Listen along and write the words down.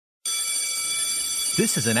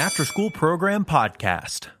This is an after-school program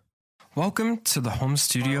podcast. Welcome to the Home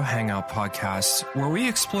Studio Hangout podcast, where we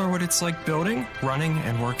explore what it's like building, running,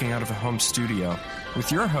 and working out of a home studio with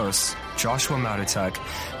your hosts, Joshua Maudatek,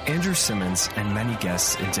 Andrew Simmons, and many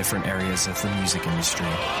guests in different areas of the music industry.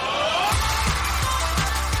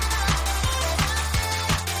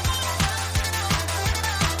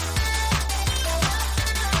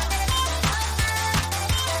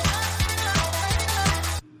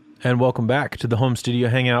 And welcome back to the Home Studio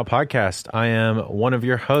Hangout podcast. I am one of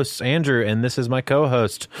your hosts, Andrew, and this is my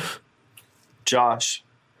co-host, Josh.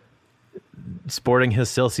 Sporting his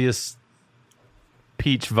Celsius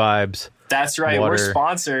peach vibes. That's right. Water. We're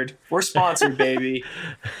sponsored. We're sponsored, baby.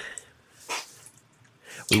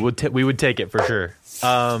 We would take it for sure.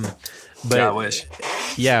 But yeah, I wish.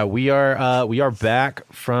 Yeah, we are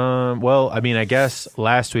back from. Well, I mean, I guess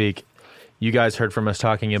last week you guys heard from us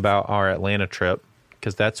talking about our Atlanta trip,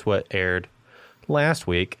 because that's what aired last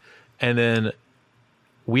week. And then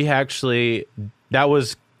that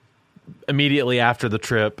was immediately after the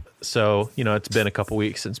trip. So, it's been a couple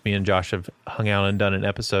weeks since me and Josh have hung out and done an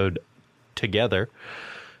episode together.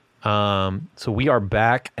 So we are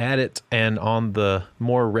back at it and on the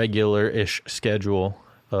more regular-ish schedule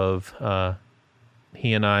of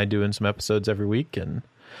he and I doing some episodes every week and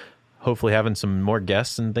hopefully having some more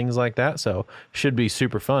guests and things like that. So should be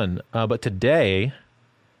super fun. But today,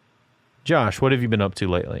 Josh, what have you been up to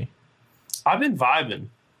lately? I've been vibing.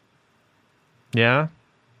 Yeah?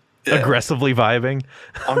 Aggressively vibing?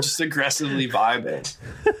 I'm just aggressively vibing.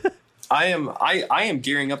 I am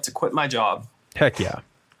gearing up to quit my job. Heck yeah.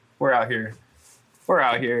 We're out here.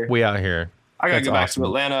 We out here. I gotta That's go back awesome. to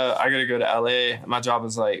Atlanta. I gotta go to LA. My job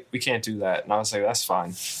was like, we can't do that. And I was like, that's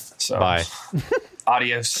fine. So Bye.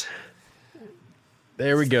 Adios.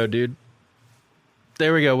 There we go, dude.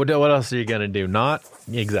 There we go. What else are you going to do? Not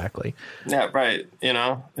exactly. Yeah, right.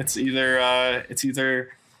 It's either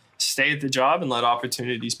stay at the job and let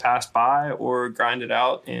opportunities pass by, or grind it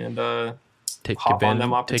out and Take hop on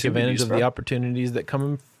them advantage opportunities, of the opportunities that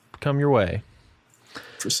come your way.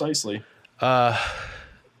 Precisely.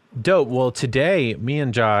 Dope. Well, today, me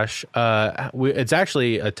and Josh, it's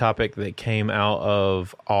actually a topic that came out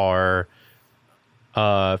of our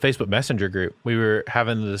Facebook Messenger group. We were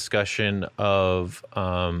having the discussion of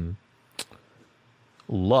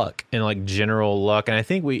luck and like general luck, and I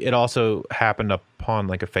think it also happened upon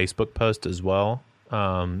like a Facebook post as well.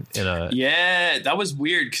 Yeah, that was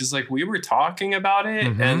weird because like we were talking about it,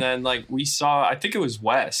 and then like we saw, I think it was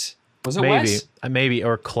Wes. Was it Wes? Maybe,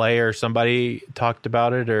 or Clay or somebody talked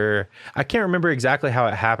about it, or I can't remember exactly how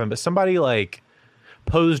it happened, but somebody like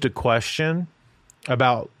posed a question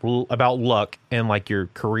about luck and like your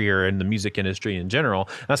career in the music industry in general.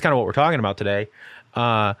 And that's kind of what we're talking about today.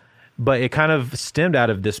 But it kind of stemmed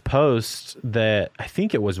out of this post that I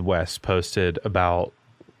think it was Wes posted about,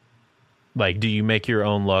 like, do you make your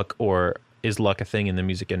own luck, or is luck a thing in the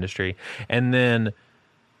music industry? And then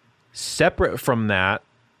separate from that,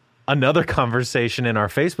 another conversation in our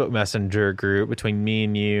Facebook Messenger group between me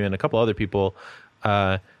and you and a couple other people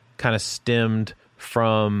kind of stemmed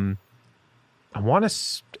from,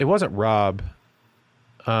 it wasn't Rob.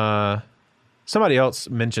 Somebody else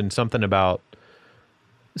mentioned something about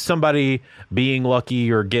somebody being lucky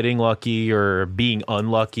or getting lucky or being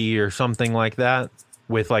unlucky or something like that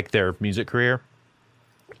with like their music career.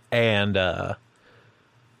 And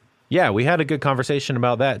yeah, we had a good conversation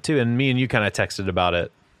about that too. And me and you kind of texted about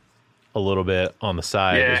it a little bit on the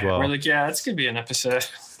side as well. We're like, yeah, that's gonna be an episode.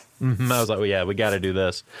 I was like, well, yeah, we got to do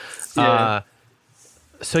this. Yeah.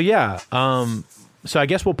 So I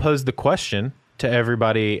guess we'll pose the question to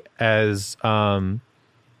everybody as,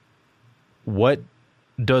 what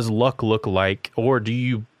does luck look like? Or I'll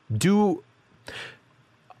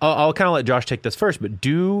kind of let Josh take this first, but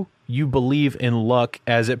do you believe in luck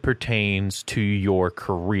as it pertains to your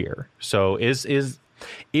career? So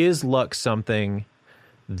is luck something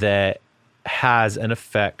that has an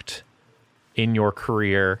effect in your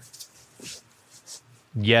career?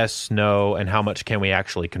 Yes, no, and how much can we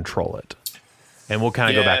actually control it? And we'll kind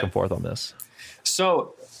of go back and forth on this.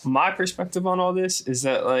 So my perspective on all this is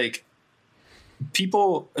that like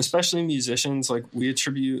people, especially musicians, like we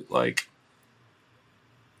attribute like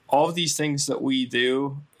all of these things that we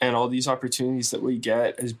do and all these opportunities that we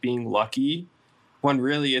get as being lucky, when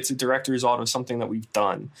really it's a direct result of something that we've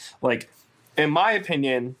done. Like, in my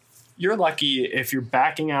opinion, you're lucky if you're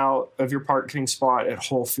backing out of your parking spot at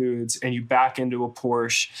Whole Foods and you back into a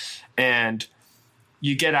Porsche and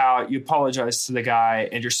you get out, you apologize to the guy,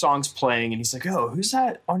 and your song's playing, and he's like, "Oh, who's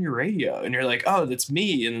that on your radio?" And you're like, "Oh, that's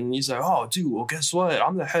me." And he's like, "Oh, dude, well, guess what?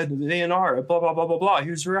 I'm the head of the A&R, blah, blah, blah, blah, blah.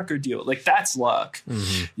 Here's a record deal." Like, that's luck.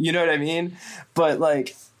 Mm-hmm. You know what I mean? But,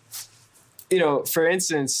 like, you know, for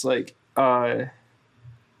instance, like,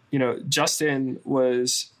 you know, Justin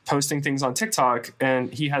was posting things on TikTok,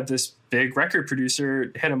 and he had this big record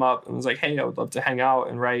producer hit him up and was like, "Hey, I would love to hang out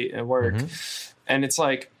and write and work." Mm-hmm. And it's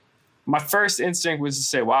like, my first instinct was to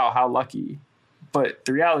say, "Wow, how lucky." But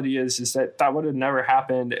the reality is that would have never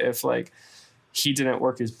happened if, like, he didn't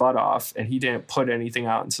work his butt off and he didn't put anything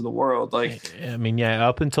out into the world. Like, I mean, yeah,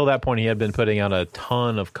 up until that point, he had been putting out a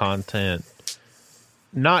ton of content,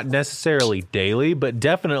 not necessarily daily, but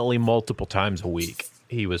definitely multiple times a week.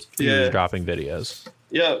 He was dropping videos.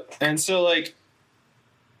 Yeah. And so, like,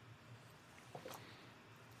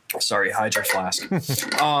 sorry, Hydro Flask.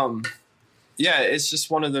 Yeah, it's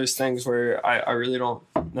just one of those things where I really don't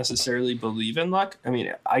necessarily believe in luck. I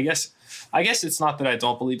mean, I guess it's not that I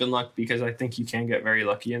don't believe in luck, because I think you can get very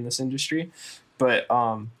lucky in this industry. But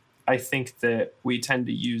I think that we tend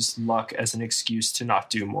to use luck as an excuse to not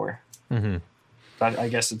do more. Mm-hmm. I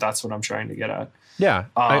guess that's what I'm trying to get at. Yeah,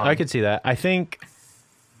 I could see that. I think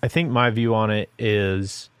my view on it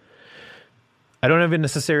is, I don't even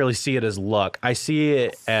necessarily see it as luck. I see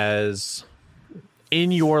it as,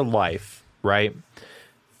 in your life, right?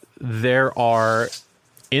 There are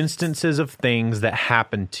instances of things that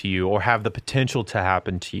happen to you or have the potential to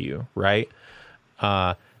happen to you, right?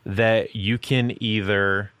 That you can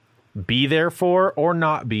either be there for or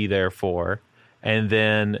not be there for. And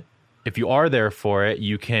then if you are there for it,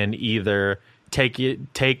 you can either take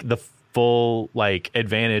the full, like,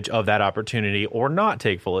 advantage of that opportunity or not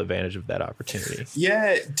take full advantage of that opportunity.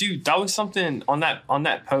 Yeah, dude, that was something on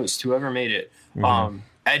that post, whoever made it. Mm-hmm.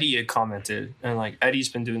 Eddie had commented, and, like, Eddie's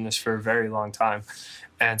been doing this for a very long time.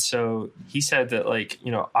 And so he said that, like,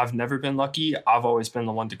 you know, I've never been lucky. I've always been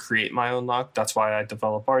the one to create my own luck. That's why I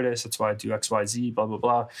develop artists. That's why I do XYZ, blah, blah,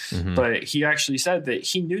 blah. Mm-hmm. But he actually said that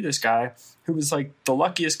he knew this guy who was, like, the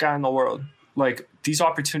luckiest guy in the world. Like, these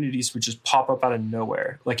opportunities would just pop up out of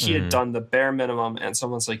nowhere. Like, he had done the bare minimum, and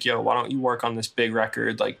someone's like, "Yo, why don't you work on this big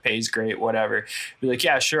record? Like, pays great, whatever." Be like,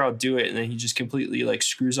 "Yeah, sure, I'll do it." And then he just completely, like,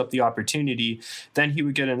 screws up the opportunity. Then he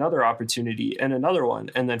would get another opportunity and another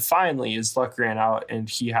one. And then finally his luck ran out and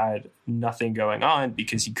he had nothing going on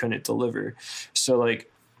because he couldn't deliver. So,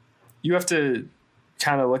 like, you have to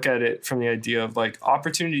kind of look at it from the idea of, like,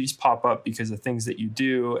 opportunities pop up because of things that you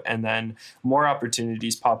do, and then more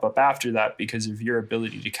opportunities pop up after that because of your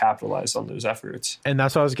ability to capitalize on those efforts. And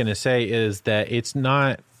that's what I was going to say, is that it's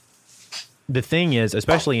not, the thing is,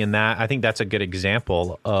 especially in that, I think that's a good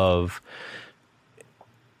example of,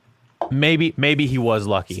 maybe he was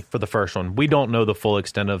lucky for the first one. We don't know the full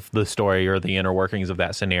extent of the story or the inner workings of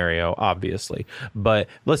that scenario, obviously. But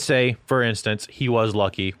let's say, for instance, he was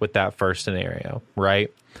lucky with that first scenario,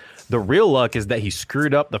 right? The real luck is that he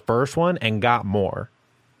screwed up the first one and got more,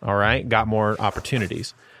 all right? Got more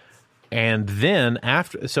opportunities. And then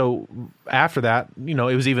after that, you know,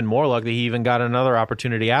 it was even more luck that he even got another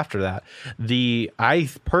opportunity after that. I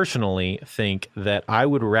personally think that I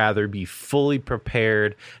would rather be fully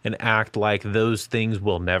prepared and act like those things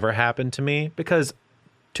will never happen to me, because,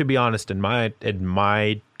 to be honest, in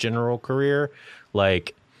my general career,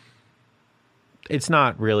 like, it's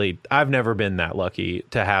not really, I've never been that lucky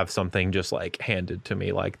to have something just, like, handed to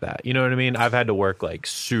me like that. You know what I mean? I've had to work, like,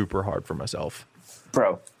 super hard for myself.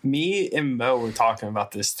 Bro, me and Mo were talking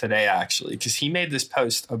about this today, actually, because he made this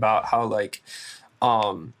post about how, like,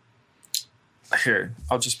 here,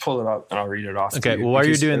 I'll just pull it up and I'll read it off. Okay, well, while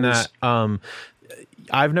you're doing that,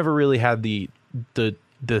 I've never really had the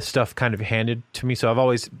stuff kind of handed to me, so I've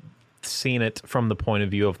always seen it from the point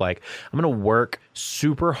of view of, like, I'm going to work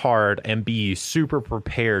super hard and be super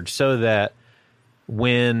prepared so that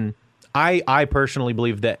when I personally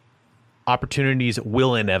believe that opportunities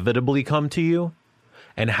will inevitably come to you,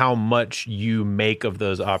 and how much you make of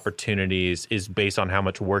those opportunities is based on how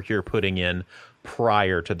much work you're putting in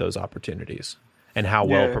prior to those opportunities and how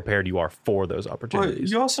well prepared you are for those opportunities. Well,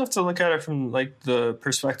 you also have to look at it from, like, the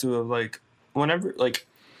perspective of, like, whenever, like,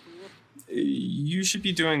 you should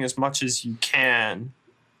be doing as much as you can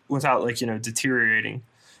without, like, you know, deteriorating.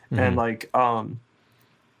 Mm-hmm. And, like,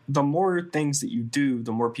 the more things that you do,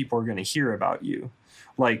 the more people are going to hear about you.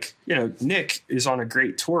 Like, you know, Nick is on a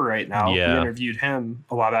great tour right now. Yeah. We interviewed him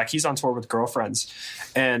a while back. He's on tour with Girlfriends.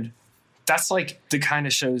 And that's, like, the kind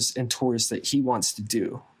of shows and tours that he wants to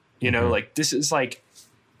do. You know, like, this is, like,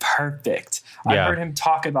 perfect. Yeah. I heard him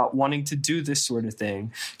talk about wanting to do this sort of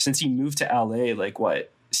thing since he moved to LA, like,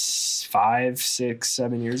 what, 5, 6,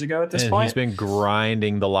 7 years ago at this And point. he's been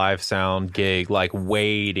grinding the live sound gig, like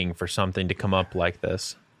waiting for something to come up like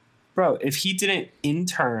this. Bro, if he didn't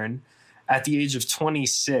intern at the age of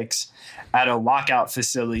 26 at a lockout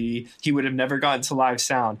facility, he would have never gotten to live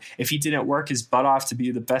sound. If he didn't work his butt off to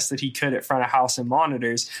be the best that he could at front of house and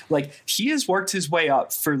monitors, like he has worked his way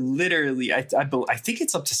up for literally, I think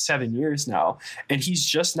it's up to 7 years now. And he's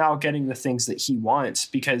just now getting the things that he wants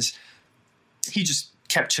because he just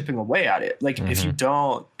kept chipping away at it. Like if you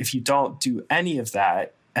don't do any of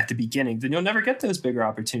that at the beginning, then you'll never get those bigger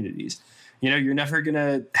opportunities. You know, you're never going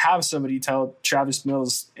to have somebody tell Travis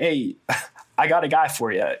Mills, hey, I got a guy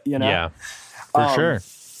for you, you know? Yeah, for sure.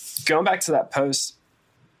 Going back to that post,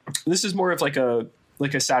 this is more of like a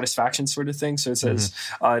satisfaction sort of thing. So it says,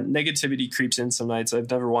 negativity creeps in some nights. I've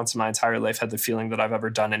never once in my entire life had the feeling that I've ever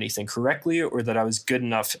done anything correctly or that I was good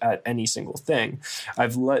enough at any single thing.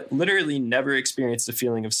 I've literally never experienced a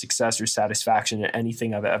feeling of success or satisfaction in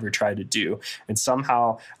anything I've ever tried to do. And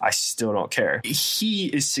somehow I still don't care. He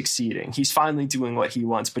is succeeding. He's finally doing what he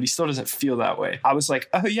wants, but he still doesn't feel that way. I was like,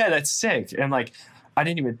 oh yeah, that's sick. And like, I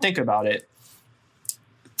didn't even think about it.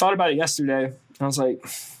 Thought about it yesterday. And I was like,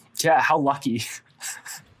 yeah, how lucky.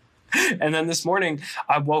 And then this morning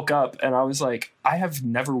I woke up and I was like, I have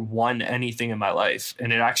never won anything in my life.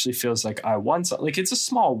 And it actually feels like I won something. Like it's a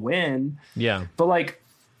small win. Yeah. But like,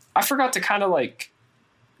 I forgot to kind of like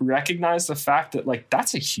recognize the fact that like,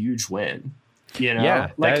 that's a huge win. You know,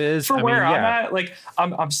 Yeah, like that is, for I where mean, I'm yeah. at, like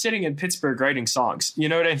I'm sitting in Pittsburgh writing songs, you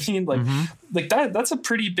know what I mean? Like, like that's a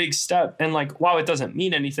pretty big step. And like, while it doesn't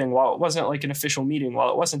mean anything, while it wasn't like an official meeting,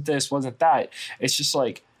 while it wasn't this, wasn't that, it's just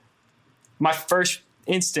like my first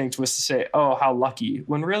instinct was to say, oh, how lucky,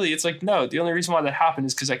 when really it's like, no, the only reason why that happened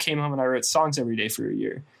is because I came home and I wrote songs every day for a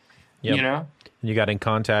year. Yep. You know, You got in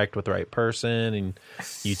contact with the right person and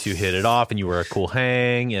you two hit it off and you were a cool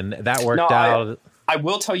hang and that worked out. I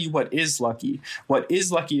will tell you what is lucky. What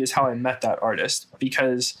is lucky is how I met that artist,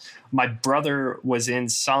 because my brother was in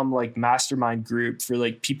some like mastermind group for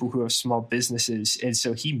like people who have small businesses. And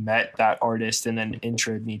so he met that artist and then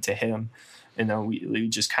introed me to him. And then we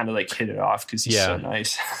just kind of like hit it off because he's so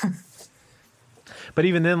nice. But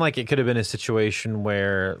even then, like it could have been a situation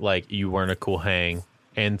where like you weren't a cool hang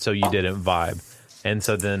and so you didn't vibe. And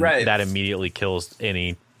so then that immediately kills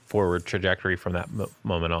any forward trajectory from that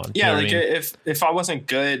moment on. Yeah, you know like what I mean? if I wasn't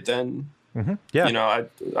good, then you know,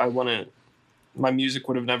 I wouldn't. My music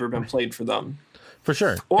would have never been played for them, for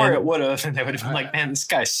sure. Or it would have, and they would have been like, "Man, this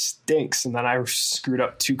guy stinks," and then I screwed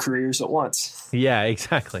up 2 careers at once. Yeah,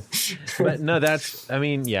 exactly. But no, that's. I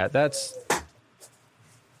mean, yeah, that's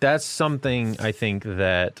something I think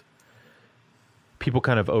that people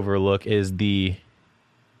kind of overlook is the.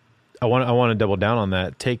 I want to double down on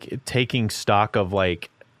that. Taking stock of like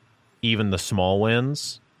even the small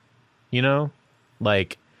wins, you know,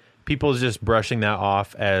 like people's just brushing that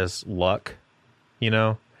off as luck, you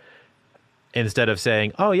know, instead of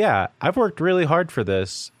saying, oh yeah, I've worked really hard for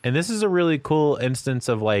this. And this is a really cool instance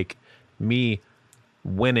of like me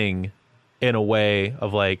winning in a way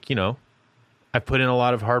of like, you know, I've put in a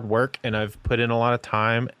lot of hard work and I've put in a lot of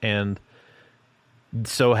time, and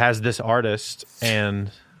so has this artist. And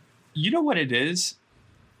you know what it is?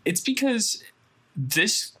 It's because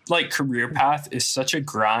this like career path is such a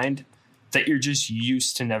grind that you're just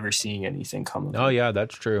used to never seeing anything come of it. Oh yeah,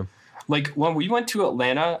 that's true. Like when we went to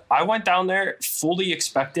Atlanta, I went down there fully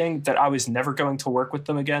expecting that I was never going to work with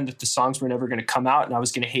them again, that the songs were never going to come out and I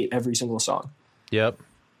was going to hate every single song. Yep.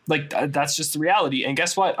 Like that's just the reality. And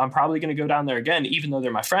guess what? I'm probably going to go down there again, even though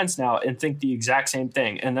they're my friends now, and think the exact same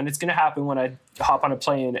thing. And then it's going to happen when I hop on a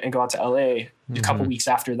plane and go out to LA a couple weeks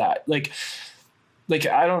after that. Like,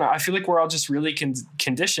 I don't know. I feel like we're all just really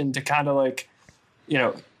conditioned to kind of like, you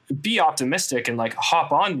know, be optimistic and like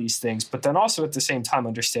hop on these things, but then also at the same time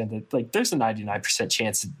understand that like there's a 99%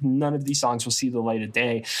 chance that none of these songs will see the light of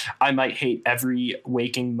day. I might hate every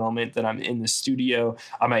waking moment that I'm in the studio.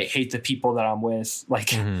 I might hate the people that I'm with.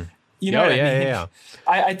 Like, you know what I mean? Yeah.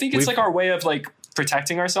 I think it's like our way of like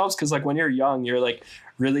protecting ourselves. Cause like when you're young, you're like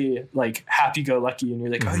really like happy-go-lucky and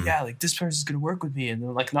you're like, oh yeah, like this person's going to work with me. And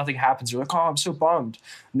then like nothing happens. You're like, oh, I'm so bummed.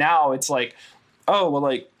 Now it's like, oh, well,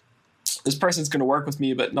 like, this person's going to work with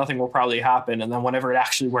me, but nothing will probably happen. And then whenever it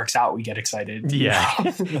actually works out, we get excited. Yeah.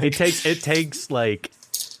 It takes like,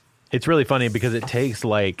 it's really funny because it takes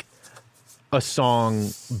like a song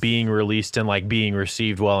being released and like being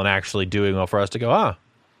received well and actually doing well for us to go,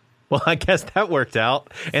 well, I guess that worked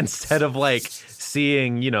out, instead of like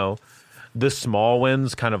seeing, you know, the small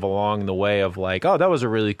wins kind of along the way of like, oh, that was a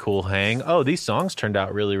really cool hang. Oh, these songs turned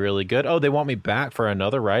out really, really good. Oh, they want me back for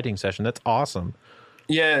another writing session. That's awesome.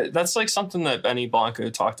 Yeah, that's like something that Benny Blanco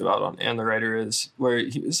talked about on And the Writer Is, where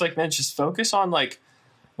he was like, man, just focus on like,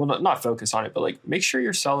 well, not focus on it, but like make sure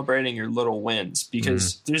you're celebrating your little wins,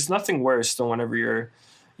 because there's nothing worse than whenever you're,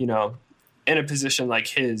 you know, in a position like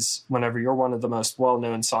his, whenever you're one of the most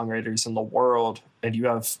well-known songwriters in the world and you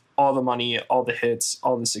have all the money, all the hits,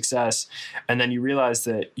 all the success, and then you realize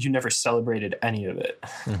that you never celebrated any of it.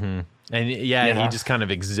 And he just kind of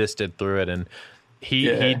existed through it. And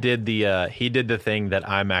he did the thing that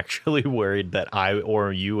I'm actually worried that I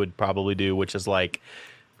or you would probably do, which is like,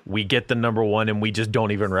 we get the number one and we just don't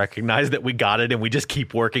even recognize that we got it, and we just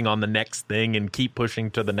keep working on the next thing and keep pushing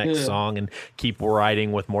to the next song and keep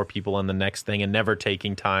writing with more people on the next thing, and never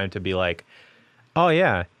taking time to be like, oh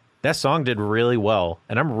yeah, that song did really well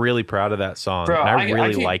and I'm really proud of that song. Bro, and I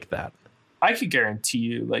really like that. I could guarantee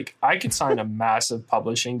you, like, I could sign a massive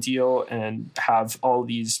publishing deal and have all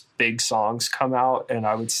these big songs come out, and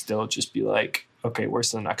I would still just be like, okay,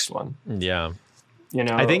 where's the next one? Yeah. You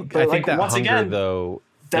know, I think like, that once hunger, again, though,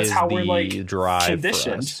 that's is how we're like drive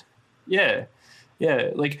conditioned. For us. Yeah.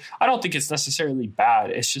 Like, I don't think it's necessarily bad.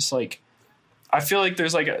 It's just like, I feel like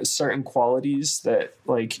there's like certain qualities that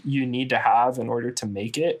like you need to have in order to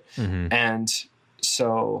make it. And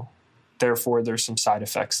so therefore there's some side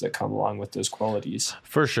effects that come along with those qualities.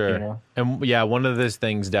 For sure. You know? And yeah, one of those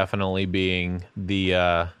things definitely being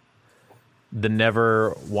the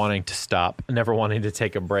never wanting to stop, never wanting to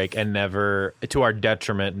take a break, and never, to our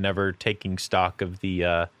detriment, never taking stock of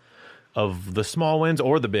the small wins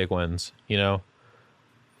or the big wins, you know?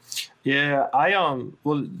 Yeah,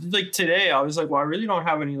 well, like today I was like, well, I really don't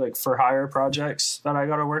have any like for hire projects that I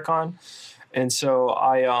got to work on. And so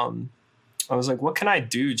I was like, what can I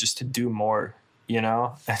do just to do more, you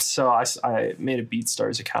know? And so I made a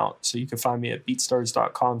BeatStars account. So you can find me at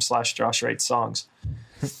beatstars.com/JoshWrightsSongs.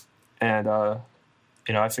 And,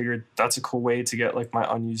 you know, I figured that's a cool way to get like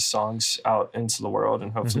my unused songs out into the world,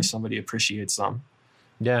 and hopefully somebody appreciates them.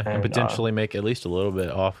 Yeah. And potentially make at least a little bit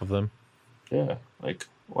off of them. Yeah. Like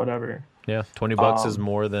whatever. Yeah. $20 is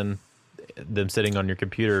more than them sitting on your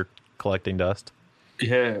computer collecting dust.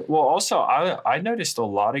 Yeah. Well, also I noticed a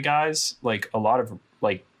lot of guys, like a lot of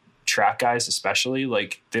like track guys, especially,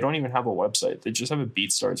 like they don't even have a website. They just have a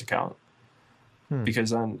BeatStars account, because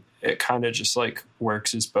then it kind of just like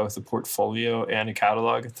works as both a portfolio and a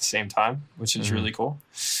catalog at the same time, which is really cool.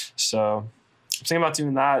 So I'm thinking about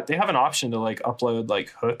doing that. They have an option to like upload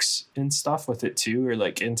like hooks and stuff with it too, or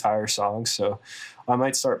like entire songs. So I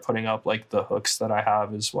might start putting up like the hooks that I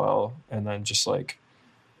have as well. And then just like,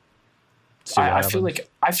 I feel like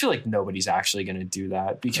nobody's actually going to do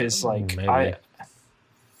that, because like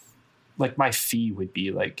my fee would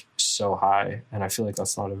be like so high, and I feel like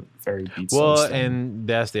that's not a very Beatstars thing. And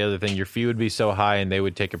that's the other thing. Your fee would be so high, and they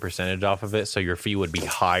would take a percentage off of it, so your fee would be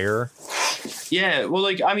higher. Yeah, well,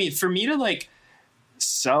 like I mean, for me to like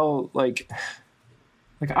sell like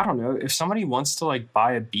I don't know, if somebody wants to like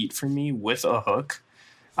buy a beat from me with a hook,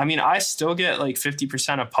 I mean, I still get like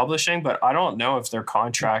 50% of publishing, but I don't know if their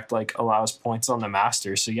contract like allows points on the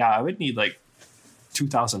master. So yeah, I would need like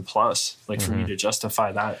 2,000 plus, like for me to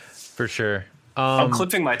justify that. For sure. I'm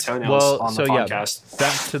clipping my toenails on the podcast.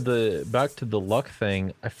 Yeah, back to the luck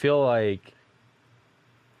thing. I feel like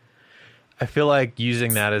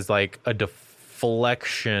using that as like a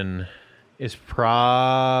deflection is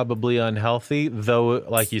probably unhealthy, though,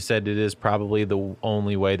 like you said, it is probably the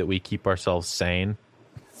only way that we keep ourselves sane.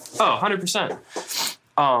 Oh, 100%.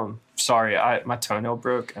 Sorry, my toenail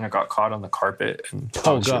broke and I got caught on the carpet, and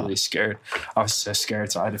I was really scared. I was so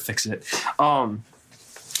scared, so I had to fix it.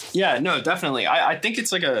 Yeah, no, definitely. I think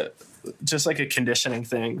it's like just like a conditioning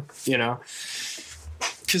thing, you know?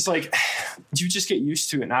 Because like you just get used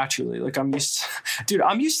to it naturally. Like I'm used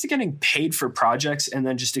to getting paid for projects and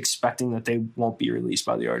then just expecting that they won't be released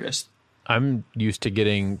by the artist. I'm used to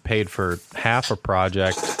getting paid for half a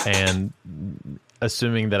project and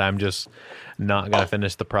assuming that I'm just not going to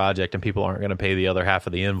finish the project and people aren't going to pay the other half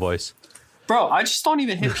of the invoice. Bro, I just don't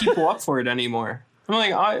even hit people up for it anymore. I'm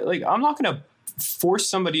like, I'm not going to force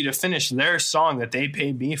somebody to finish their song that they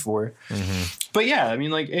paid me for. But yeah, I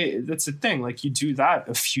mean, like, that's the thing. Like, you do that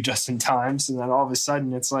a few dozen times, and then all of a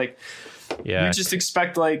sudden it's like, you just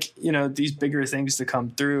expect like, you know, these bigger things to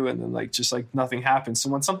come through, and then like just like nothing happens. So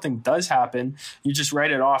when something does happen, you just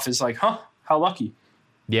write it off as like, huh, how lucky.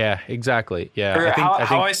 Yeah, exactly. Yeah, or I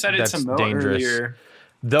think I said it to Mo dangerous. Earlier.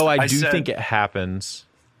 Though I do think it happens.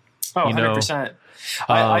 Oh, 100%.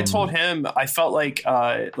 I told him I felt like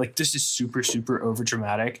this is super, super over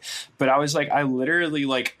dramatic, but I was like, I literally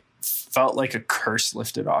like felt like a curse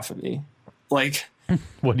lifted off of me. Like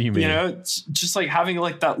What do you mean? You know, it's just like having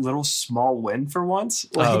like that little small win for once.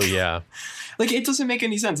 Like, Oh yeah. Like, it doesn't make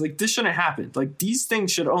any sense. Like, this shouldn't happen. Like, these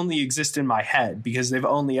things should only exist in my head because they've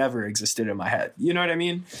only ever existed in my head. You know what I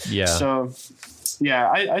mean? Yeah. So,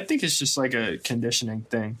 yeah, I think it's just like a conditioning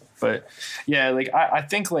thing. But yeah, like, I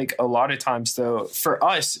think like a lot of times though, for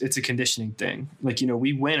us, it's a conditioning thing. Like, you know,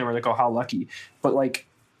 we win and we're like, oh, how lucky. But like,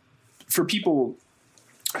 for people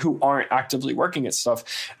who aren't actively working at stuff,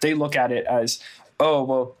 they look at it as, oh,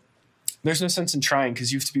 well, there's no sense in trying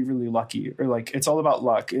because you have to be really lucky, or like it's all about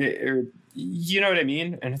luck, or you know what I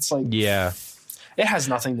mean? And it's like, Yeah. it has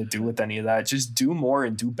nothing to do with any of that. Just do more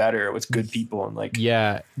and do better with good people. And like,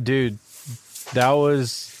 Yeah, dude,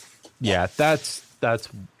 that's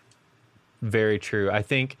very true. I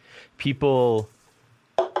think people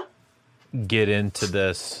get into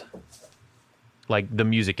this, like the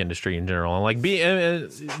music industry in general, and like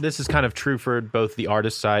this is kind of true for both the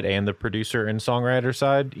artist side and the producer and songwriter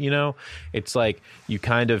side. You know, it's like you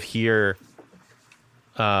kind of hear,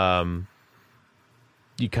 oh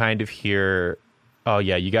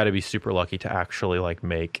yeah, you got to be super lucky to actually like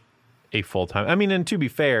make a full-time. I mean, and to be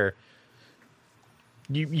fair,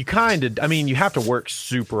 you kind of, I mean, you have to work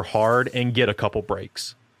super hard and get a couple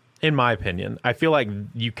breaks. In my opinion, I feel like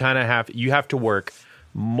you kind of have to work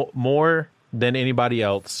more than anybody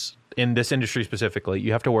else in this industry specifically.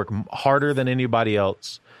 You have to work harder than anybody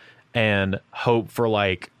else and hope for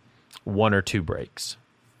like one or two breaks.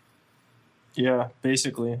 yeah,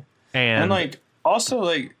 basically. And like, also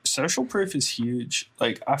like social proof is huge.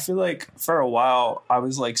 Like, I feel like for a while I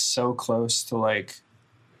was like so close to like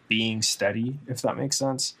being steady, if that makes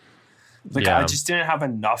sense. Like, Yeah. I just didn't have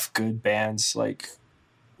enough good bands like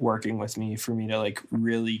working with me for me to like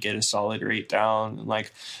really get a solid rate down. And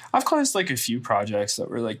like, I've closed like a few projects that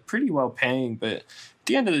were like pretty well paying, but at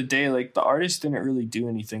the end of the day, like the artist didn't really do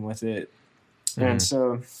anything with it. And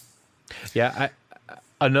so yeah,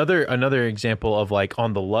 another example of like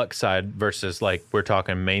on the luck side versus like we're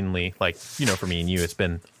talking mainly like, you know, for me and you, it's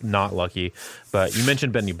been not lucky. But you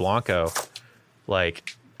mentioned Benny Blanco,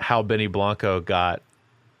 like how Benny Blanco got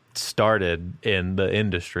started in the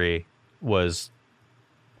industry was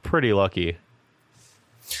pretty lucky.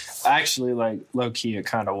 actually, like low key, it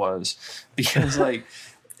kind of was, because like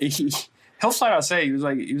he'll flat out say he was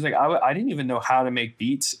like I didn't even know how to make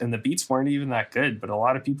beats, and the beats weren't even that good. But a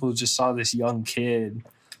lot of people just saw this young kid,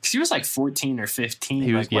 because he was like 14 or 15.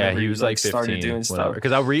 He was, like, he was like 15, started doing stuff.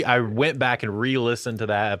 Because I went back and re-listened to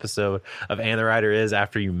that episode of And the Writer Is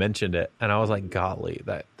after you mentioned it, and I was like, golly,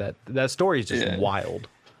 that story is just wild.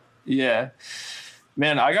 Yeah,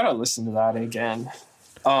 man, I gotta listen to that again.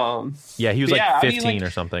 Yeah, he was But like yeah, I mean, 15 like,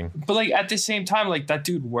 or something. But like at the same time, like that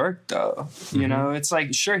dude worked though. You know, it's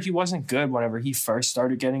like, sure, he wasn't good whenever he first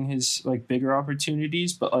started getting his like bigger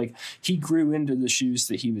opportunities, but like he grew into the shoes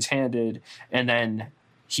that he was handed, and then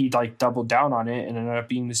he like doubled down on it and ended up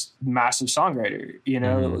being this massive songwriter, you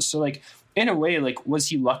know? So like in a way, like, was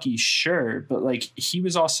he lucky? Sure. But like he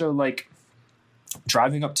was also like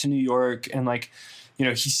driving up to New York, and like, you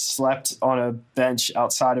know, he slept on a bench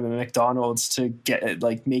outside of a McDonald's to get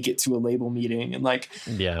like make it to a label meeting, and like,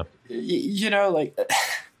 Yeah. you know, like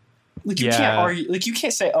you can't argue, like you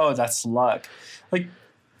can't say, oh, that's luck. Like,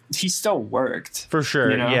 he still worked. For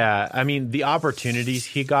sure. You know? Yeah. I mean, the opportunities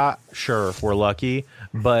he got, sure, were lucky,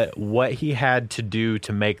 but what he had to do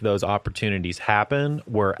to make those opportunities happen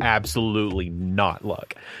were absolutely not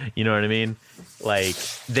luck. You know what I mean? Like,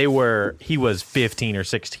 he was 15 or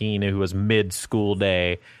 16, it was mid-school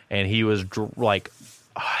day, and he was like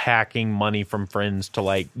hacking money from friends to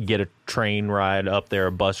like get a train ride up there,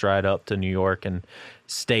 a bus ride up to New York, and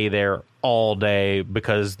stay there all day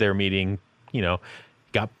because their meeting, you know,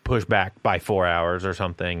 got pushed back by 4 hours or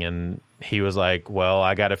something. And he was like, well,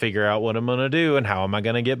 I got to figure out what I'm going to do and how am I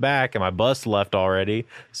going to get back? And my bus left already.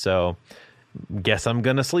 So guess I'm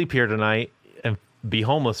going to sleep here tonight and be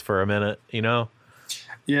homeless for a minute, you know?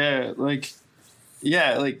 Yeah. Like,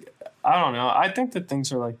 I don't know. I think that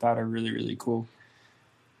things are like that are really, really cool,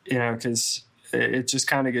 you know, because it just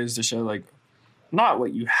kind of goes to show, like, not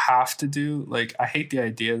what you have to do. Like, I hate the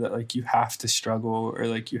idea that like you have to struggle, or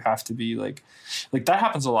like you have to be like that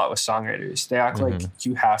happens a lot with songwriters. They act like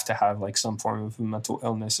you have to have like some form of mental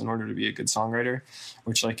illness in order to be a good songwriter,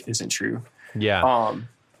 which like isn't true. Yeah.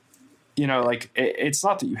 You know, like it's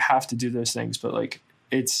not that you have to do those things, but like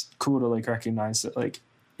it's cool to like recognize that like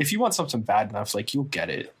if you want something bad enough, like you'll get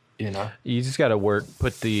it, you know? You just got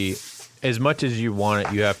to as much as you want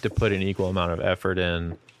it, you have to put an equal amount of effort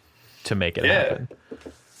in to make it happen.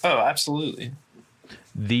 Oh, absolutely.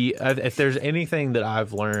 If there's anything that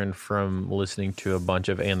I've learned from listening to a bunch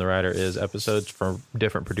of And the Writer Is episodes from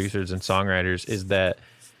different producers and songwriters is that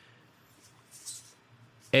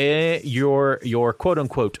your quote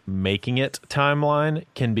unquote making it timeline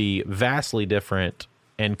can be vastly different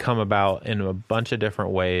and come about in a bunch of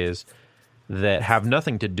different ways that have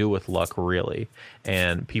nothing to do with luck, really.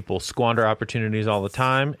 And people squander opportunities all the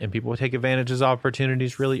time, and people take advantage of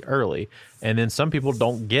opportunities really early. And then some people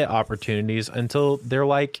don't get opportunities until they're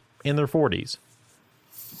like in their 40s.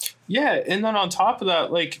 Yeah, and then on top of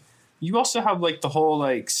that, like, you also have like the whole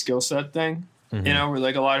like skill set thing, you know, where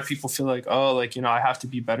like a lot of people feel like, oh, like, you know, I have to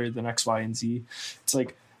be better than X, Y, and Z. It's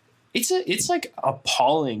like, it's like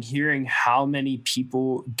appalling hearing how many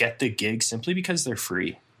people get the gig simply because they're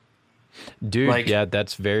free. Dude, like, yeah,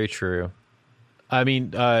 that's very true. I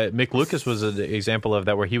mean, Mick Lucas was an example of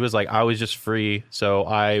that, where he was like, I was just free, so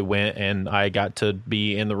I went and I got to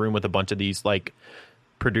be in the room with a bunch of these like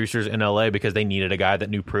producers in LA because they needed a guy that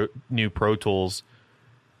knew Pro Tools,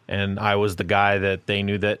 and I was the guy that they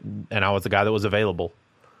knew that, and I was the guy that was available.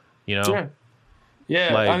 You know? Sure.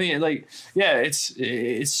 Yeah, like, I mean, like, yeah, it's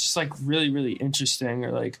just like really, really interesting.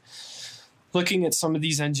 Or like looking at some of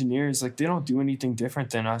these engineers, like they don't do anything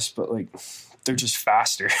different than us, but like they're just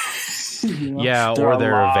faster. You know? Yeah, or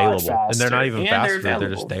they're available, and they're not even faster; they're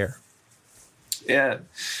just there. Yeah,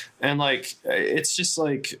 and like it's just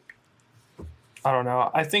like, I don't know.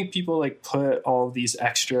 I think people like put all these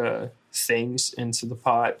extra things into the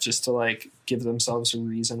pot just to like give themselves a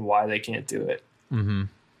reason why they can't do it. Mm-hmm.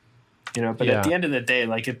 You know, but at the end of the day,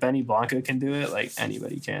 like if Benny Blanco can do it, like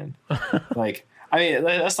anybody can. Like, I mean,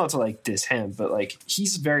 that's not to like diss him, but like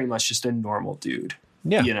he's very much just a normal dude.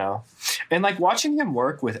 Yeah. You know, and like watching him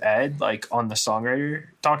work with Ed, like on the songwriter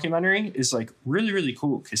documentary, is like really, really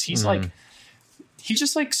cool because he's like, he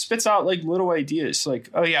just like spits out like little ideas. Like,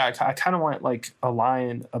 oh yeah, I kind of want like a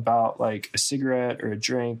line about like a cigarette or a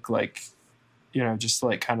drink, like, you know, just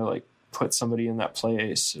like kind of like put somebody in that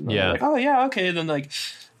place. And then like, oh yeah, okay. And then like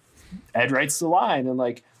Ed writes the line, and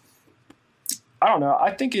like, I don't know.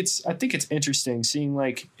 I think it's interesting seeing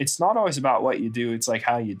like it's not always about what you do; it's like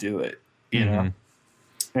how you do it. You know.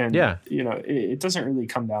 And you know, it doesn't really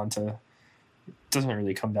come down to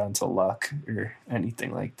luck or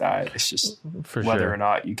anything like that. It's just whether or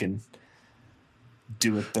not you can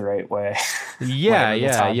do it the right way.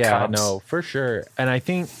 Yeah, no, for sure. And I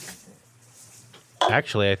think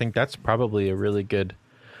that's probably a really good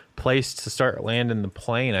place to start landing the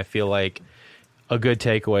plane. I feel like a good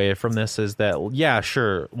takeaway from this is that, yeah,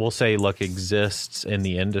 sure, we'll say luck exists in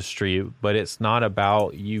the industry, but it's not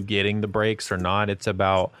about you getting the breaks or not. It's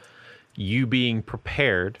about you being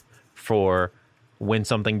prepared for when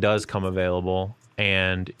something does come available,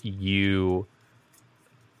 and you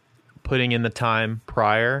putting in the time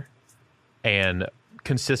prior and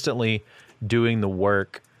consistently doing the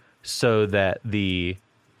work so that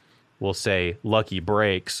we'll say lucky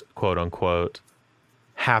breaks, quote unquote,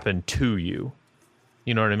 happen to you.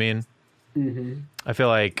 You know what I mean? Mm-hmm. I feel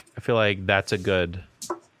like that's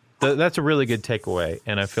that's a really good takeaway,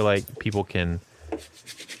 and I feel like people can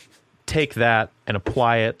take that and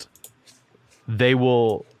apply it. They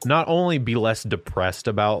will not only be less depressed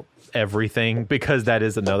about everything, because that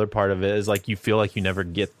is another part of it, is like you feel like you never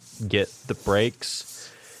get the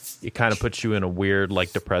breaks. It kind of puts you in a weird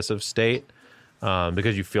like depressive state,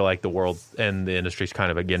 because you feel like the world and the industry is kind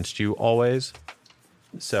of against you always.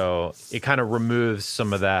 So it kind of removes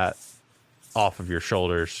some of that off of your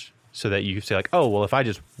shoulders, so that you say like, oh, well, if I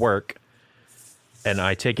just work and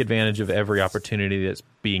I take advantage of every opportunity that's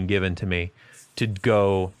being given to me to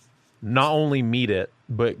go not only meet it,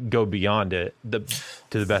 but go beyond it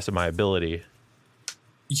to the best of my ability.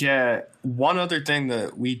 Yeah. One other thing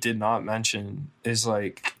that we did not mention is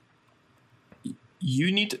like,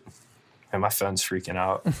 you need to, and my phone's freaking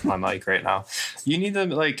out my mic right now. You need to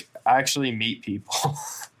like actually meet people.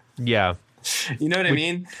 Yeah. You know what I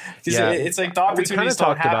mean? Because it's like the opportunities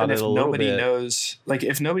don't happen if nobody knows. Like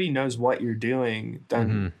if nobody knows what you're doing,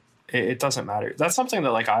 then it doesn't matter. That's something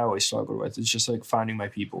that like I always struggle with. It's just like finding my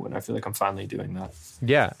people, and I feel like I'm finally doing that.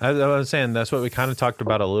 Yeah, I was saying that's what we kind of talked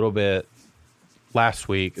about a little bit last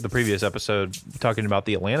week, the previous episode, talking about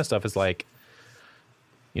the Atlanta stuff. Is like,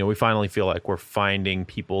 you know, we finally feel like we're finding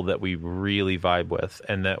people that we really vibe with,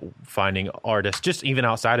 and that finding artists just even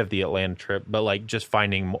outside of the Atlanta trip, but like just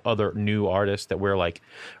finding other new artists that we're like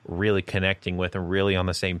really connecting with and really on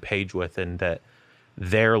the same page with, and that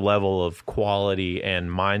their level of quality and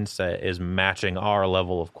mindset is matching our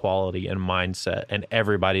level of quality and mindset, and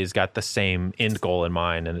everybody's got the same end goal in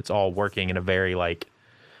mind, and it's all working in a very like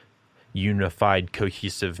unified,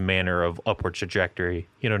 cohesive manner of upward trajectory.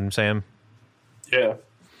 You know what I'm saying? Yeah,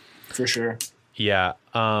 for sure. Yeah.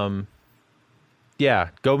 Yeah,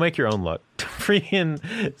 go make your own luck. Freaking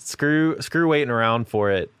screw waiting around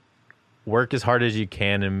for it. Work as hard as you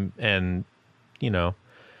can and you know,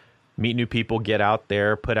 meet new people, get out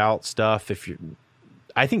there, put out stuff.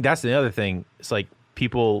 I think that's the other thing. It's like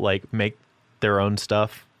people like make their own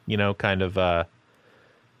stuff, you know, kind of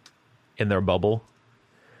in their bubble.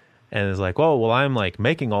 And it's like, well, I'm like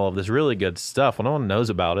making all of this really good stuff. Well, no one knows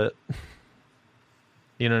about it.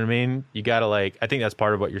 You know what I mean? You got to like, I think that's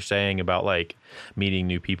part of what you're saying about like meeting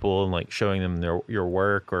new people and like showing them your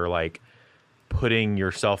work or like putting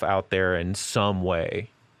yourself out there in some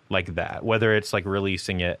way like that, whether it's like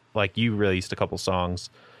releasing it, like you released a couple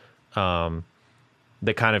songs that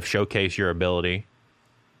kind of showcase your ability.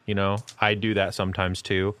 You know, I do that sometimes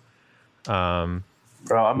too. Bro,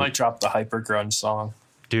 I might drop the Hyper Grunge song.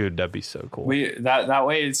 Dude, that'd be so cool. That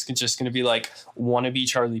way it's just going to be like wannabe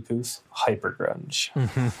Charlie Puth, Hyper Grunge.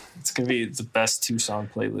 It's going to be the best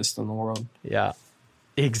 2-song playlist in the world. Yeah,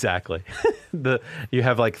 exactly. You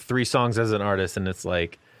have like 3 songs as an artist and it's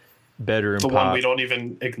like bedroom the pop. one we don't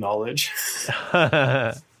even acknowledge.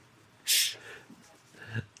 But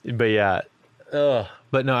yeah.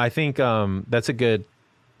 But no, I think that's a good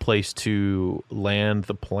place to land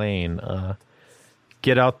the plane.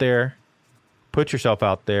 Get out there. Put yourself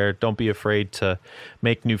out there. Don't be afraid to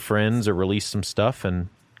make new friends or release some stuff and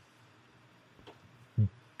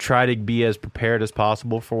try to be as prepared as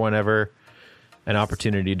possible for whenever an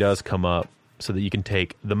opportunity does come up so that you can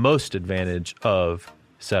take the most advantage of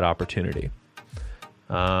said opportunity.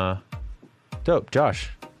 Dope. Josh,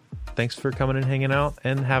 thanks for coming and hanging out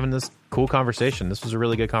and having this cool conversation. This was a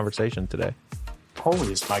really good conversation today.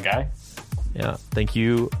 Always, my guy. Yeah. Thank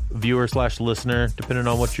you, viewer/listener, depending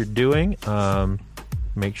on what you're doing.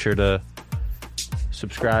 Make sure to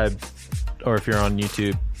subscribe, or if you're on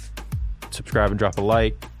YouTube, subscribe and drop a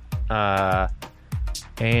like.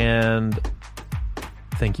 And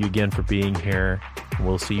thank you again for being here.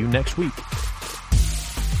 We'll see you next week.